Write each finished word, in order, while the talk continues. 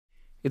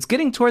It's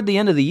getting toward the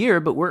end of the year,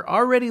 but we're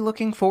already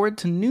looking forward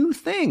to new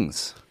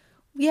things.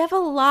 We have a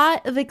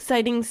lot of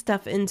exciting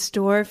stuff in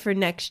store for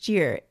next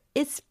year,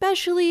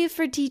 especially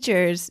for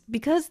teachers,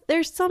 because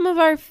they're some of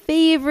our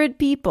favorite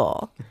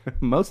people.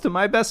 Most of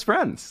my best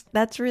friends.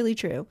 That's really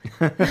true.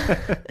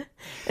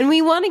 And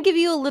we want to give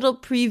you a little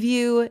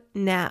preview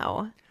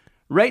now.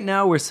 Right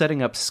now, we're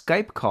setting up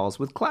Skype calls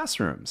with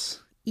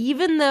classrooms.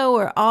 Even though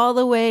we're all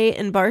the way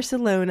in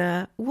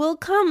Barcelona, we'll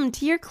come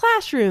to your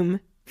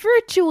classroom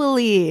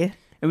virtually.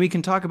 And we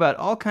can talk about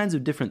all kinds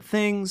of different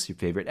things, your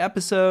favorite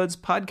episodes,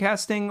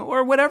 podcasting,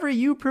 or whatever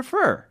you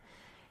prefer.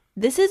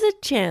 This is a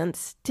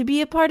chance to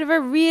be a part of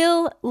a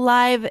real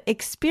live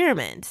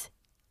experiment.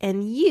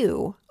 And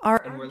you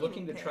are... And we're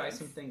looking to try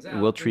some things out.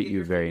 We'll treat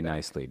you very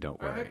nicely,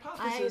 don't worry.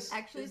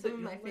 Actually, some of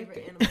my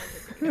favorite animals.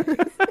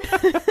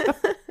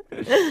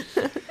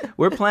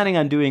 We're planning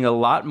on doing a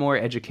lot more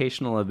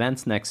educational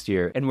events next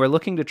year, and we're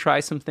looking to try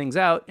some things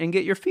out and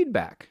get your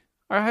feedback.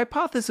 Our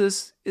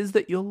hypothesis is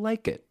that you'll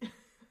like it.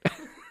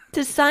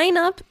 To sign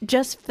up,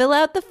 just fill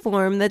out the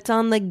form that's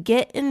on the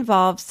Get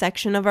Involved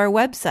section of our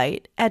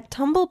website at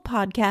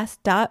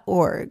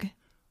tumblepodcast.org.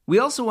 We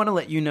also want to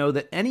let you know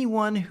that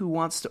anyone who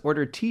wants to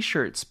order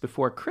t-shirts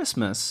before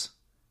Christmas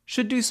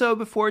should do so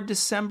before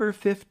December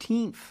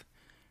 15th.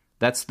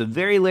 That's the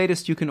very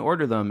latest you can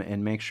order them,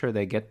 and make sure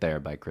they get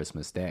there by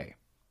Christmas Day.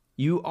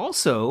 You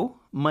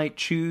also might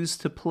choose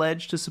to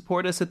pledge to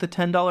support us at the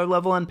 $10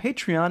 level on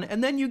Patreon,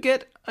 and then you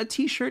get a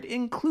t-shirt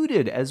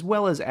included, as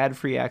well as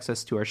ad-free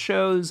access to our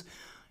shows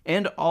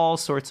and all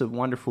sorts of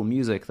wonderful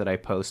music that I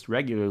post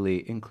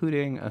regularly,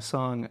 including a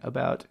song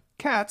about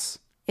cats.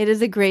 It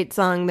is a great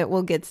song that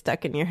will get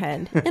stuck in your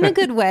head in a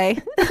good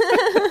way.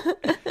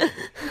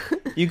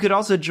 You could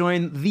also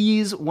join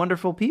these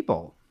wonderful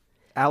people: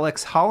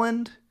 Alex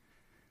Holland,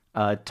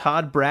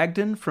 Todd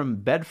Bragdon from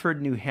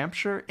Bedford, New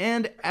Hampshire,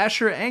 and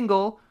Asher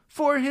Engel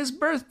for his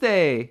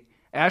birthday.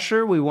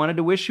 Asher, we wanted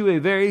to wish you a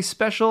very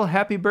special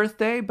happy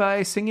birthday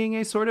by singing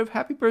a sort of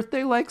happy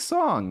birthday-like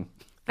song.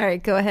 All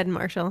right, go ahead,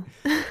 Marshall.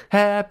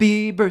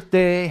 Happy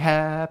birthday,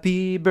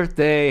 happy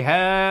birthday,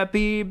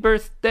 happy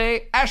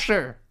birthday,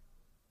 Asher.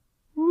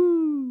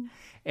 Woo.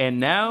 And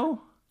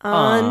now,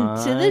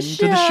 on to the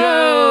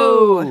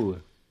show.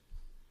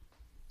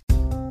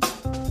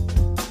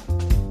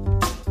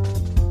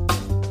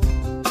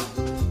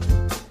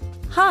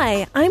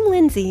 Hi, I'm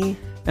Lindsay.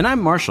 And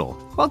I'm Marshall.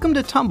 Welcome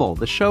to Tumble,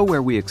 the show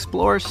where we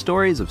explore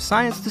stories of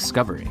science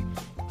discovery.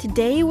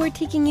 Today we're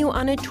taking you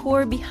on a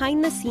tour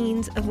behind the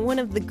scenes of one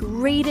of the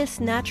greatest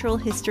natural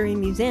history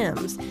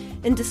museums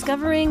and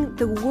discovering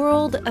the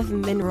world of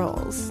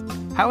minerals.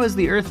 How has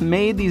the Earth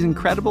made these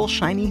incredible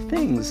shiny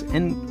things?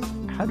 And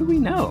how do we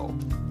know?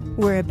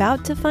 We're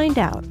about to find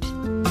out.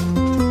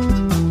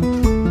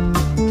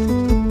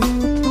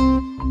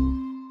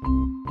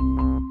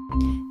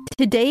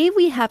 Today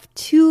we have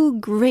two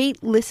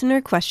great listener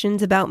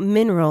questions about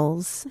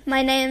minerals.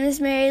 My name is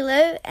Mary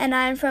Lou and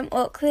I'm from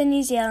Auckland,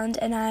 New Zealand,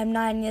 and I am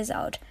 9 years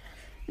old.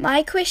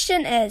 My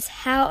question is,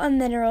 how are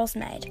minerals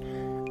made?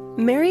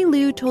 Mary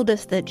Lou told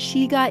us that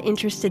she got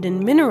interested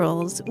in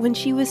minerals when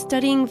she was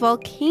studying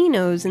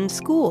volcanoes in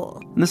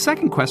school. And the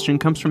second question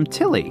comes from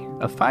Tilly,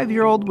 a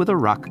 5-year-old with a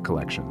rock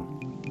collection.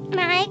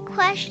 My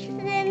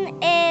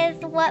question is,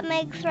 what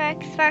makes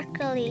rocks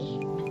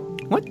sparkly?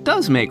 What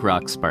does make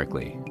rocks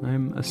sparkly?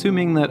 I'm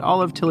assuming that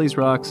all of Tilly's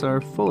rocks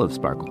are full of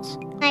sparkles.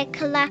 I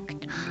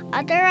collect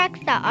other rocks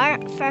that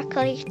aren't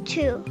sparkly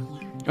too.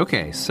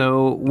 Okay,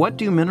 so what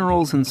do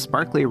minerals and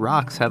sparkly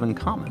rocks have in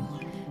common?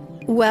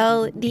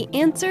 Well, the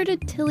answer to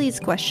Tilly's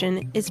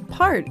question is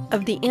part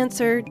of the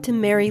answer to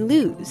Mary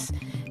Lou's,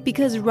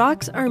 because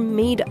rocks are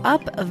made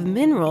up of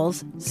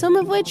minerals, some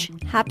of which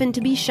happen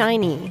to be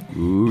shiny.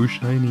 Ooh,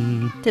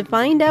 shiny. To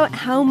find out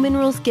how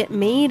minerals get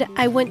made,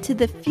 I went to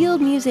the Field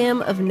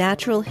Museum of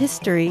Natural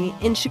History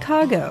in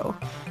Chicago.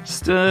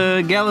 Just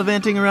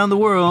gallivanting around the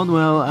world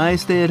while I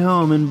stay at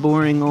home in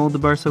boring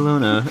old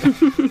Barcelona.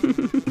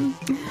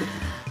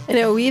 I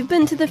know, we've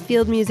been to the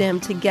Field Museum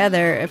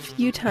together a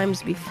few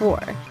times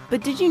before.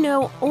 But did you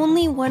know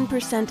only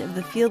 1% of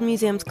the Field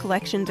Museum's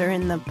collections are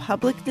in the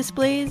public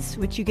displays,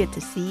 which you get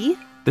to see?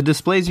 The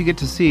displays you get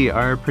to see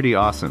are pretty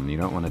awesome. You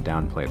don't want to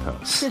downplay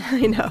those.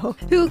 I know.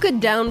 Who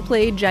could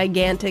downplay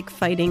gigantic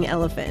fighting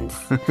elephants?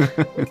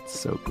 It's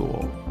so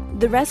cool.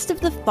 The rest of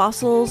the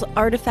fossils,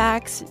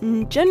 artifacts,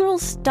 and general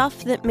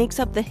stuff that makes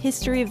up the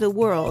history of the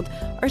world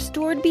are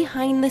stored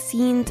behind the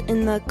scenes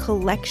in the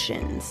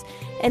collections.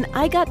 And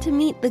I got to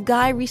meet the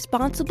guy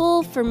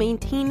responsible for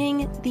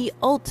maintaining the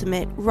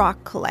ultimate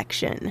rock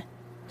collection.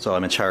 So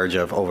I'm in charge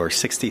of over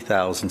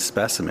 60,000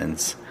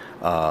 specimens,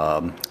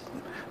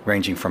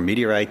 ranging from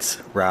meteorites,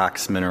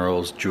 rocks,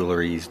 minerals,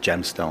 jewelries,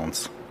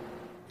 gemstones.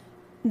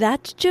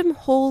 That's Jim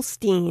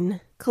Holstein,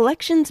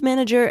 collections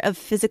manager of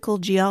physical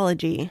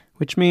geology.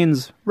 Which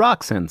means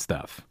rocks and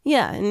stuff.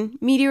 Yeah,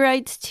 and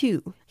meteorites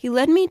too. He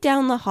led me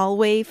down the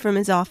hallway from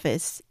his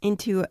office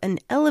into an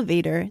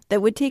elevator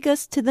that would take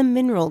us to the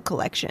mineral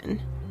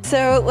collection.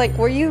 So,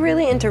 were you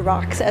really into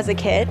rocks as a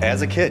kid?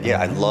 As a kid,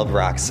 yeah, I love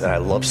rocks and I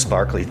love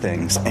sparkly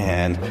things.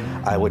 And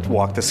I would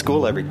walk to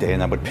school every day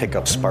and I would pick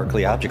up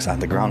sparkly objects on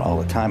the ground all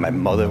the time. My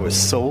mother was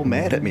so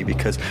mad at me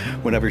because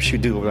whenever she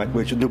would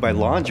do my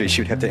laundry,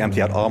 she would have to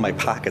empty out all my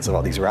pockets of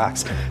all these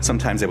rocks.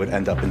 Sometimes they would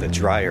end up in the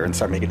dryer and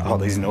start making all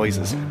these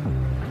noises.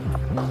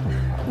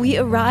 We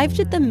arrived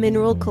at the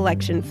mineral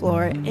collection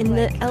floor and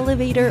the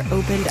elevator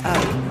opened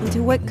up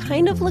into what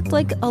kind of looked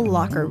like a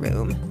locker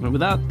room. But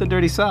without the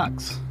dirty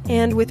socks.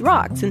 And with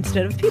rocks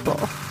instead of people.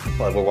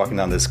 Well, we're walking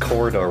down this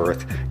corridor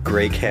with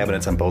gray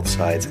cabinets on both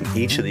sides, and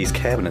each of these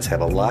cabinets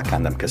have a lock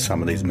on them because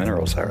some of these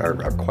minerals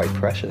are quite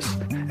precious.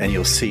 And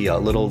you'll see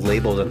little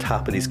labels on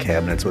top of these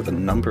cabinets with a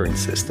numbering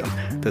system.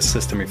 This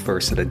system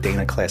refers to the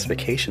Dana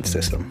classification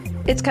system.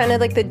 It's kind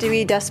of like the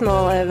Dewey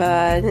Decimal of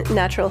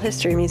Natural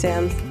History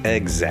Museum.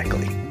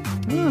 Exactly.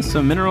 Oh,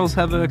 so minerals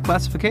have a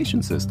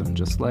classification system,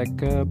 just like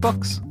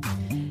books.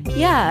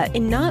 Yeah,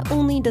 and not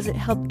only does it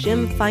help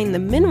Jim find the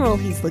mineral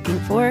he's looking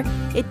for,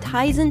 it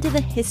ties into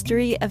the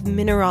history of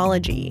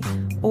mineralogy,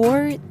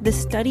 or the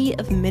study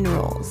of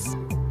minerals.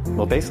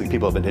 Well, basically,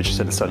 people have been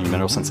interested in studying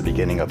minerals since the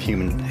beginning of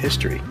human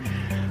history.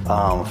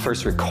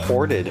 First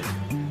recorded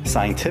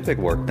scientific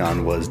work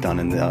was done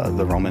in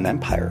the Roman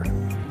Empire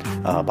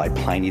by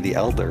Pliny the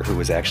Elder, who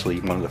was actually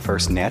one of the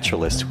first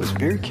naturalists who was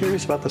very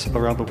curious about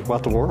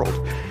the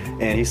world.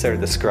 And he started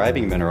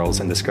describing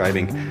minerals and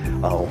describing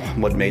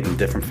what made them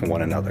different from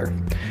one another.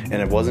 And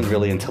it wasn't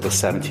really until the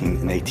 1700s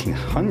and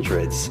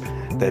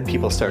 1800s that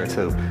people started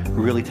to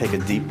really take a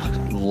deep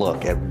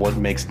look at what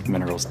makes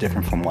minerals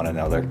different from one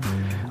another.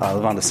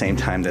 Around the same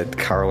time that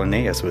Carl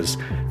Linnaeus was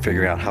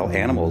figuring out how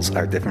animals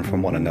are different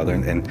from one another.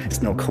 And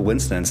it's no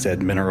coincidence that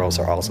minerals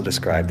are also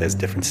described as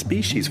different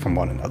species from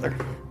one another.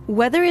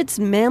 Whether it's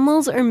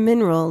mammals or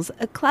minerals,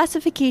 a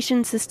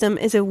classification system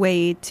is a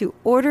way to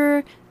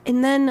order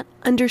and then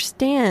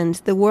understand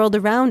the world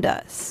around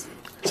us.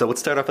 So let's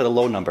start off at a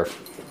low number.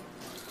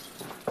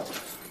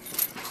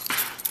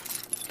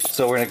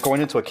 So we're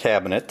going into a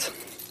cabinet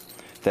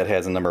that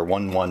has a number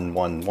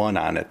 1111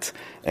 on it,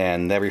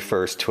 and that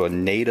refers to a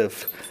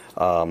native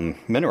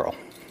mineral.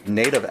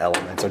 Native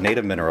elements or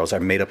native minerals are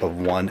made up of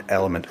one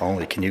element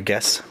only. Can you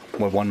guess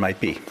what one might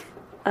be?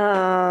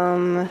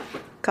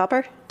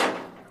 Copper?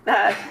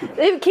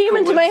 It came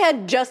into my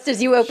head just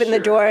as you opened the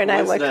door and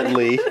I looked.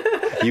 Coincidentally,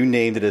 you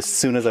named it as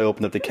soon as I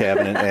opened up the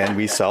cabinet and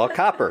we saw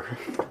copper.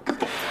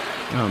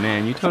 Oh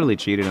man, you totally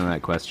cheated on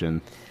that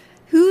question.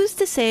 Who's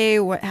to say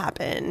what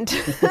happened?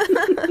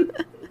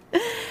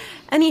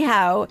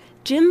 Anyhow,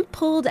 Jim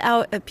pulled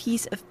out a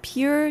piece of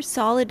pure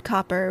solid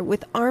copper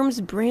with arms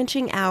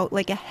branching out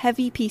like a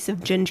heavy piece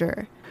of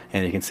ginger.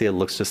 And you can see it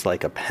looks just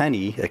like a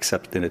penny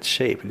except in its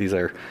shape. These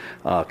are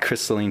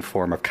crystalline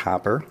form of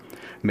copper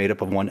made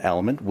up of one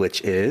element,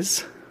 which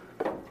is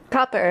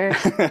copper.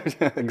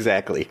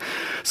 Exactly.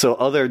 So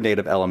other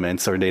native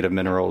elements or native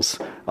minerals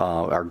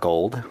are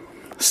gold,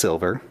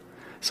 silver.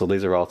 So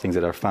these are all things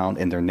that are found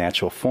in their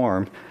natural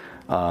form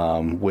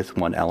with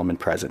one element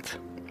present.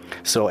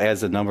 So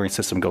as the numbering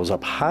system goes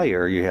up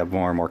higher, you have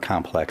more and more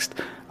complex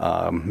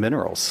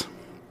minerals.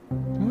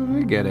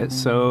 I get it.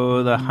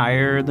 So the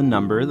higher the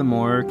number, the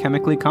more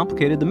chemically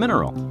complicated the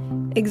mineral.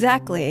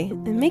 Exactly.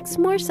 It makes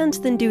more sense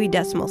than Dewey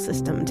Decimal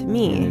System to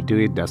me. The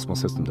Dewey Decimal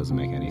System doesn't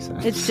make any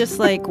sense. It's just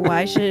like,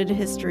 why should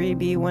history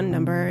be one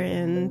number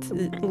and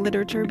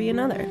literature be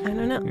another? I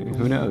don't know.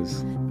 Who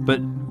knows?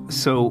 But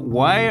so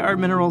why are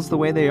minerals the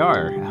way they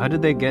are? How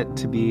did they get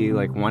to be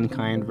like one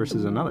kind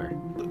versus another?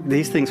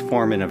 These things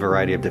form in a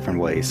variety of different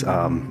ways.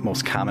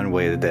 Most common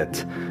way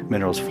that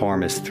minerals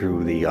form is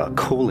through the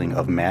cooling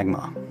of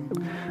magma.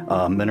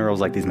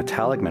 Minerals like these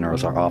metallic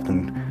minerals are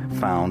often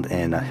found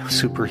in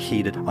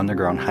superheated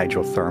underground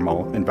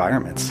hydrothermal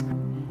environments.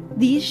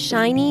 These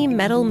shiny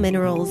metal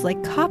minerals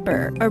like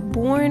copper are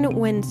born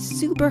when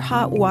super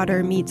hot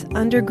water meets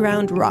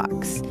underground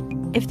rocks.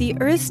 If the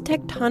Earth's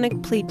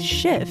tectonic plates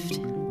shift,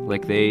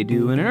 like they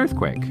do in an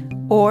earthquake,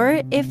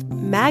 or if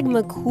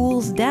magma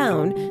cools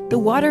down, the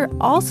water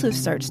also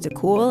starts to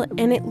cool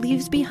and it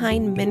leaves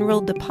behind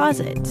mineral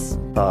deposits.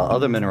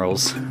 Other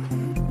minerals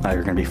are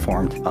going to be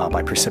formed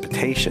by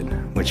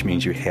precipitation, which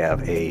means you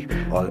have an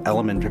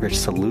element-rich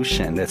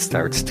solution that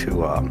starts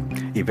to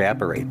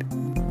evaporate.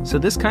 So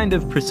this kind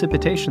of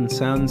precipitation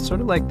sounds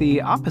sort of like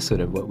the opposite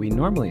of what we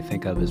normally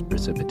think of as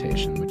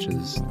precipitation, which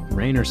is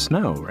rain or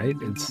snow, right?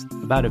 It's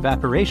about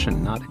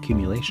evaporation, not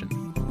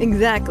accumulation.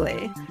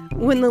 Exactly.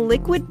 When the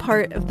liquid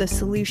part of the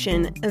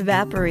solution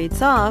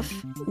evaporates off,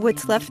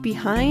 what's left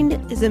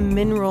behind is a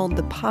mineral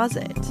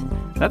deposit.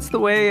 That's the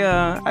way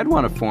I'd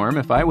want to form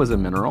if I was a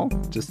mineral.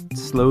 Just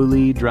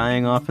slowly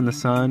drying off in the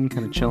sun,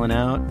 kind of chilling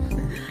out.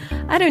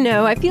 I don't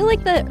know. I feel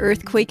like the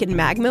earthquake and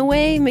magma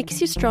way makes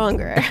you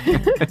stronger.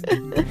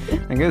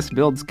 I guess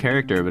builds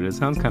character, but it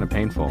sounds kind of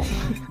painful.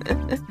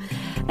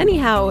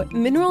 Anyhow,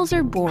 minerals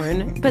are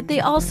born, but they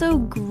also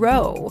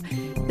grow.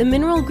 The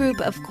mineral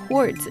group of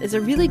quartz is a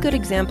really good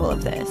example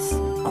of this.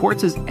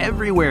 Quartz is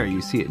everywhere.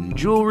 You see it in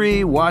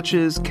jewelry,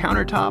 watches,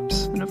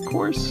 countertops, and of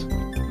course,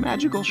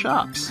 magical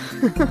shops.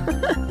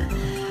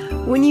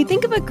 When you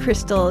think of a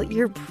crystal,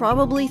 you're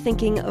probably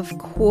thinking of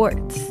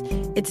quartz.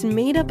 It's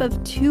made up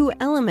of 2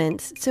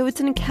 elements, so it's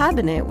in a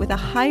cabinet with a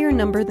higher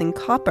number than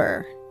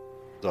copper.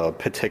 A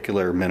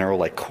particular mineral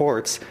like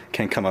quartz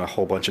can come in a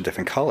whole bunch of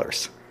different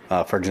colors.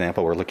 For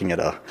example, we're looking at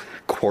a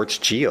quartz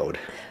geode.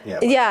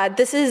 Yeah,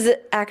 this is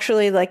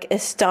actually like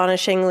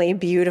astonishingly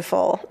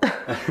beautiful.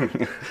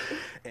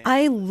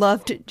 I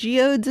loved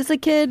geodes as a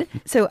kid,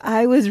 so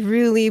I was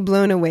really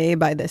blown away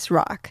by this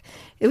rock.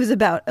 It was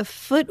about a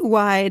foot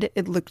wide,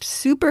 it looked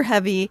super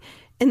heavy,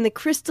 and the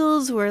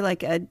crystals were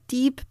like a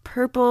deep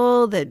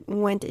purple that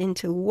went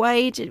into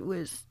white. It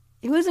was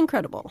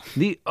incredible.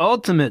 The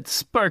ultimate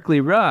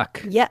sparkly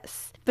rock.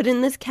 Yes, but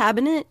in this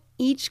cabinet,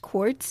 each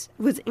quartz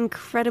was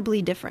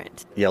incredibly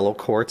different. Yellow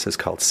quartz is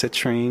called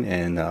citrine,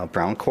 and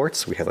brown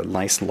quartz, we have a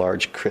nice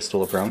large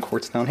crystal of brown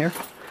quartz down here.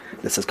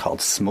 This is called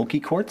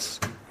smoky quartz.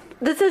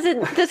 This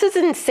is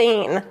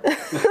insane.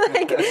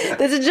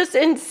 This is just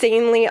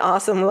insanely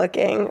awesome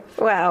looking.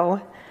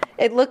 Wow.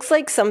 It looks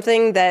like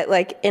something that,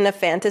 like, in a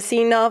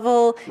fantasy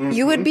novel,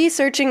 you would be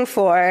searching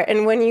for,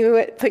 and when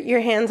you put your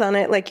hands on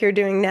it like you're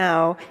doing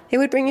now, it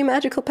would bring you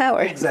magical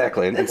power.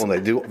 Exactly. And when they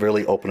do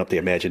really open up the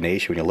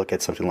imagination when you look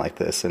at something like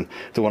this. And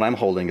the one I'm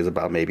holding is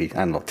about maybe,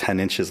 10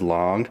 inches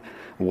long,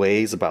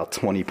 weighs about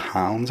 20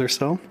 pounds or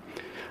so.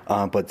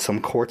 But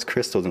some quartz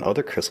crystals and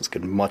other crystals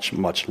get much,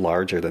 much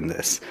larger than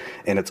this.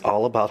 And it's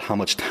all about how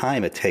much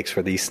time it takes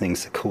for these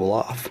things to cool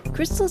off.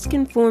 Crystals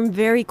can form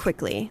very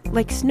quickly,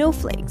 like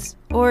snowflakes,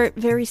 or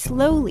very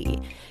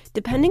slowly,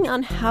 depending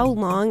on how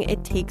long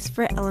it takes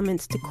for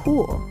elements to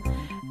cool.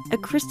 A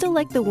crystal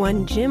like the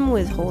one Jim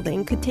was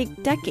holding could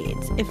take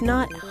decades, if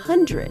not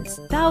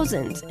hundreds,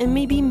 thousands, and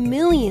maybe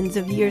millions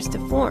of years to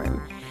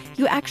form.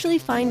 You actually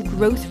find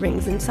growth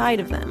rings inside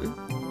of them,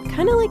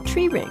 kind of like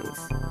tree rings.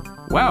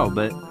 Wow,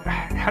 but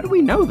how do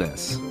we know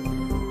this?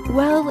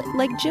 Well,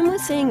 like Jim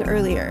was saying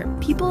earlier,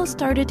 people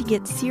started to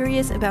get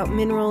serious about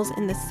minerals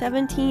in the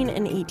 17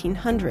 and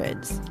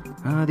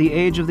 1800s. The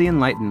age of the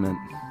Enlightenment.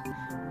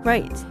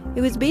 Right.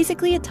 It was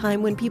basically a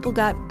time when people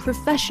got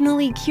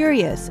professionally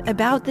curious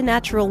about the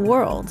natural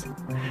world.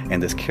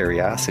 And this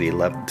curiosity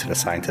led to the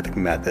scientific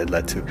method,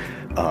 led to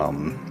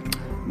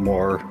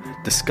more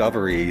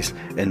discoveries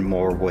and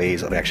more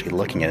ways of actually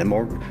looking at it,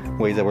 more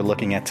ways that we're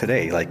looking at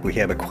today. Like, we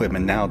have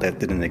equipment now that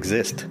didn't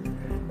exist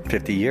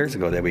 50 years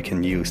ago that we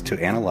can use to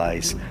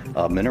analyze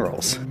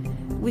minerals.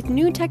 With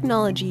new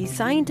technology,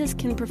 scientists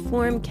can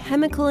perform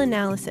chemical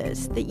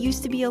analysis that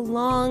used to be a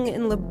long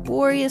and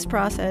laborious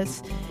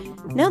process.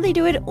 Now they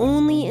do it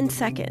only in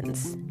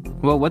seconds.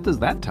 Well, what does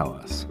that tell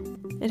us?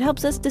 It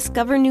helps us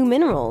discover new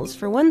minerals,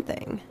 for one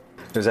thing.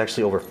 There's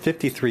actually over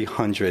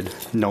 5,300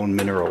 known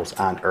minerals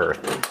on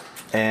Earth.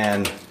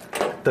 And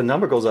the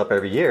number goes up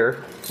every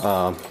year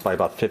by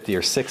about 50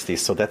 or 60,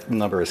 so that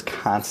number is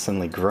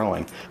constantly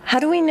growing. How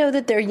do we know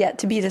that they're yet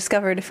to be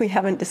discovered if we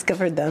haven't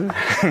discovered them?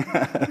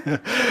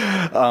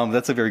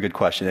 That's a very good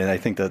question, and I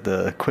think that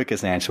the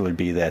quickest answer would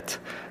be that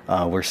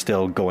we're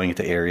still going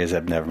into areas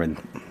that have never been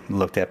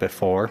looked at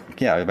before.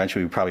 Yeah,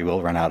 eventually we probably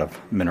will run out of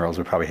minerals.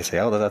 We'll probably say,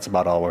 oh, that's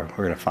about all we're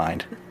going to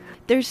find.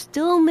 There's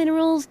still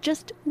minerals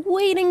just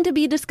waiting to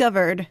be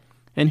discovered.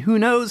 And who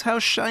knows how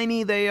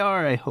shiny they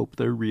are? I hope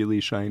they're really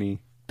shiny.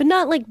 But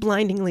not like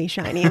blindingly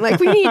shiny. Like,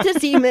 we need to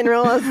see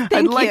minerals.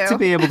 I'd like to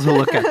be able to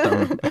look at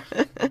them.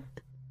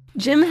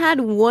 Jim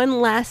had one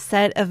last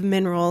set of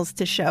minerals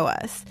to show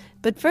us.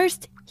 But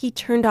first, he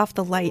turned off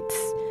the lights.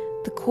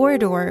 The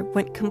corridor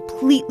went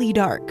completely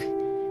dark.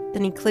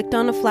 Then he clicked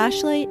on a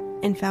flashlight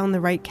and found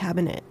the right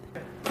cabinet.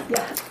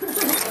 Yeah.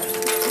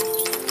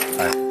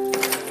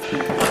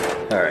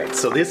 All right,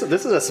 so this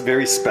is a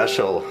very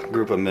special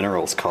group of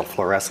minerals called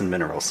fluorescent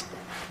minerals.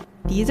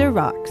 These are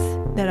rocks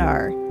that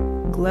are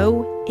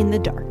glow in the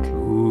dark.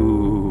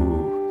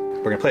 Ooh.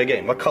 We're going to play a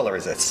game. What color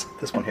is this?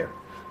 This one here.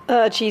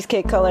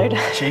 Cheesecake colored.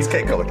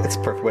 Cheesecake colored. It's a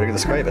perfect way to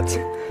describe it.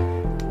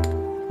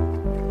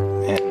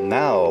 And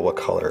now, what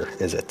color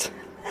is it?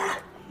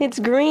 It's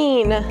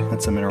green.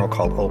 It's a mineral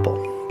called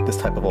opal. This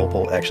type of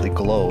opal actually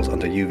glows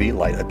under UV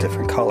light a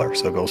different color.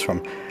 So it goes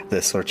from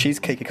this sort of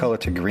cheesecakey color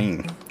to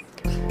green.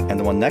 And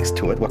the one next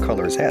to it, what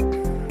color is that?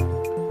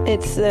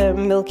 It's a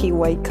milky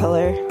white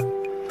color.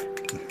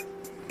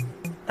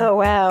 Oh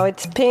wow,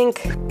 it's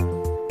pink.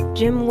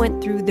 Jim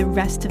went through the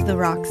rest of the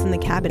rocks in the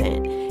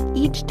cabinet.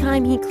 Each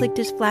time he clicked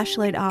his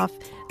flashlight off,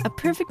 a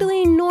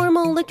perfectly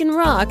normal-looking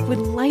rock would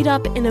light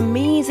up in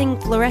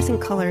amazing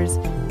fluorescent colors,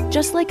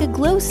 just like a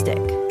glow stick.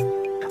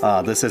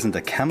 This isn't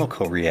a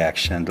chemical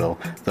reaction, though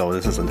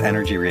this is an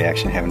energy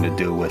reaction having to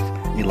do with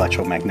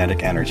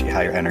electromagnetic energy,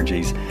 higher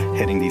energies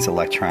hitting these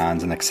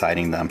electrons and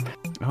exciting them.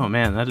 Oh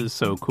man, that is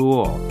so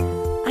cool.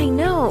 I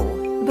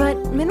know, but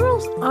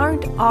minerals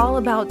aren't all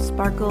about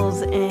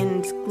sparkles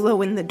and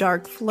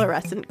glow-in-the-dark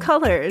fluorescent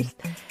colors.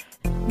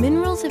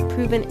 Minerals have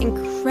proven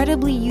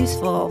incredibly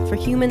useful for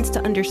humans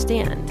to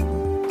understand.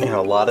 You know,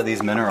 a lot of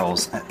these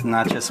minerals,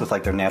 not just with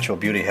like their natural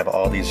beauty, have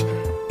all these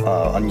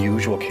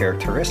unusual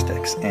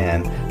characteristics,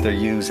 and they're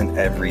used in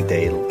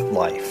everyday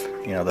life.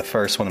 The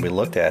first one we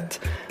looked at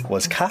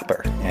was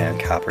copper,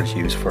 and copper is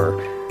used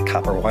for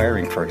copper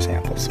wiring, for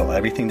example. So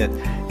everything that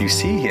you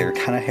see here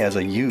kind of has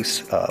a use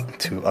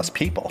to us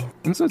people.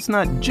 And so it's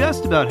not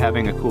just about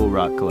having a cool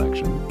rock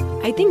collection.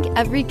 I think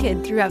every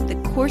kid throughout the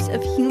course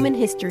of human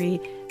history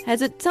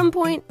has at some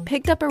point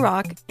picked up a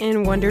rock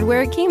and wondered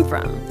where it came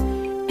from.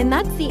 And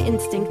that's the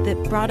instinct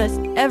that brought us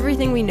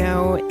everything we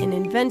know and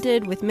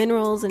invented with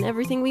minerals and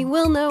everything we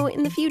will know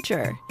in the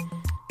future.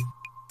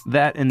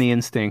 That and the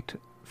instinct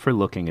for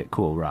looking at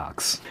cool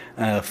rocks.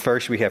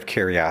 First, we have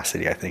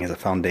curiosity, I think, is a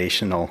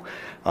foundational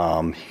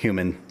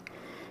human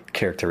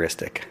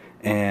characteristic.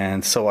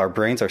 And so our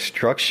brains are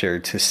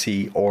structured to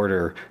see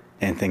order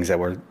in things that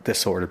were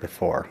disordered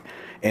before.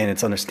 And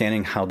it's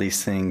understanding how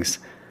these things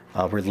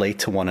relate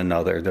to one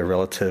another, their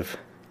relative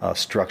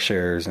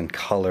structures and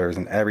colors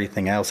and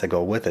everything else that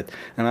go with it.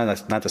 And I'm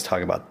not just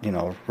talking about,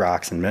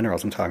 rocks and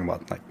minerals. I'm talking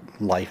about like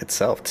life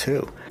itself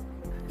too.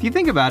 If you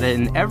think about it,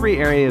 in every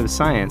area of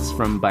science,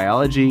 from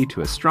biology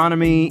to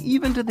astronomy,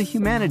 even to the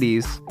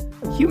humanities,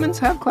 humans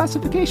have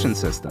classification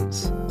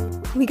systems.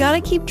 We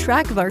gotta keep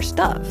track of our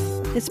stuff,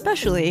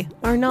 especially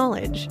our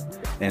knowledge.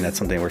 And that's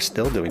something we're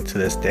still doing to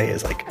this day,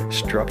 is like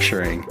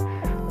structuring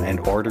and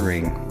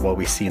ordering what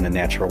we see in the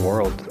natural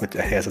world, which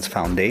has its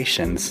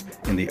foundations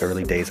in the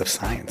early days of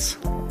science.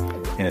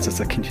 And it's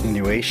just a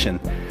continuation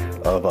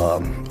of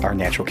our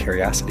natural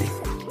curiosity.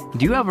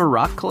 Do you have a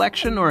rock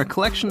collection or a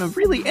collection of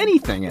really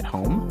anything at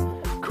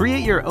home?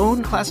 Create your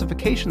own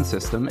classification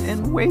system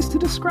and ways to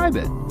describe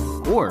it.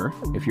 Or,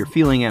 if you're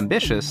feeling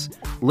ambitious,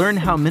 learn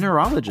how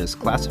mineralogists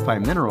classify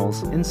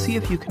minerals and see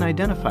if you can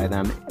identify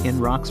them in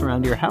rocks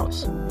around your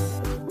house.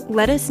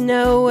 Let us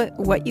know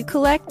what you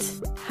collect,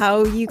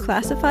 how you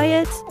classify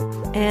it,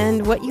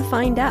 and what you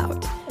find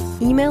out.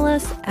 Email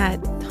us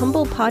at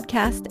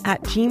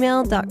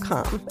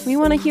humblepodcast@gmail.com. We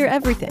want to hear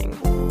everything.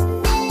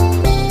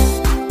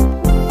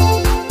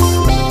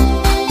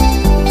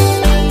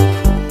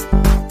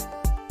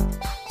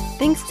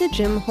 Thanks to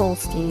Jim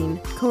Holstein,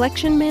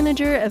 collection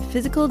manager of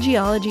physical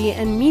geology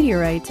and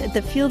meteorites at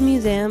the Field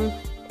Museum,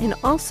 and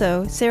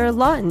also Sarah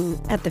Lawton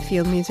at the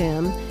Field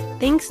Museum.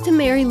 Thanks to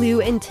Mary Lou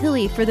and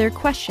Tilly for their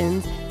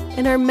questions,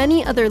 and our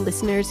many other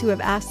listeners who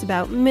have asked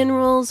about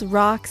minerals,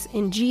 rocks,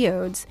 and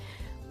geodes.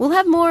 We'll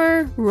have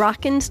more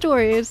rockin'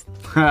 stories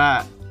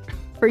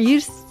for you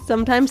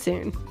sometime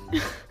soon.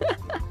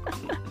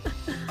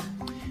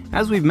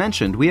 As we've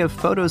mentioned, we have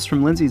photos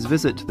from Lindsay's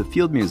visit to the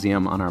Field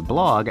Museum on our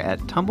blog at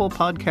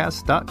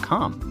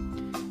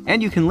tumblepodcast.com.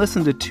 And you can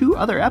listen to 2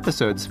 other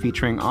episodes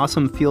featuring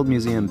awesome Field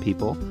Museum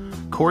people,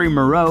 Corey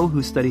Moreau,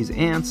 who studies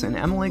ants, and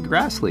Emily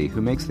Grassley,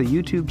 who makes the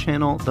YouTube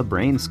channel The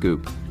Brain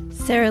Scoop.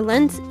 Sarah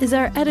Lentz is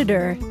our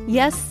editor.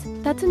 Yes,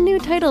 that's a new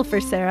title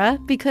for Sarah,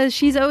 because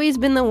she's always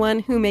been the one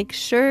who makes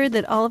sure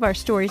that all of our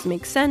stories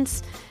make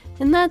sense,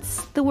 and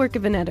that's the work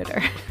of an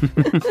editor.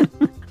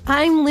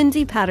 I'm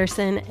Lindsay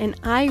Patterson, and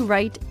I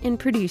write and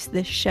produce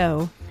this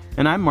show.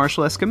 And I'm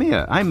Marshall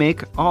Escamilla. I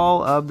make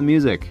all of the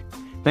music.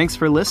 Thanks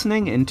for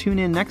listening, and tune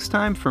in next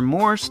time for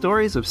more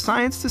stories of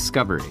science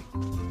discovery.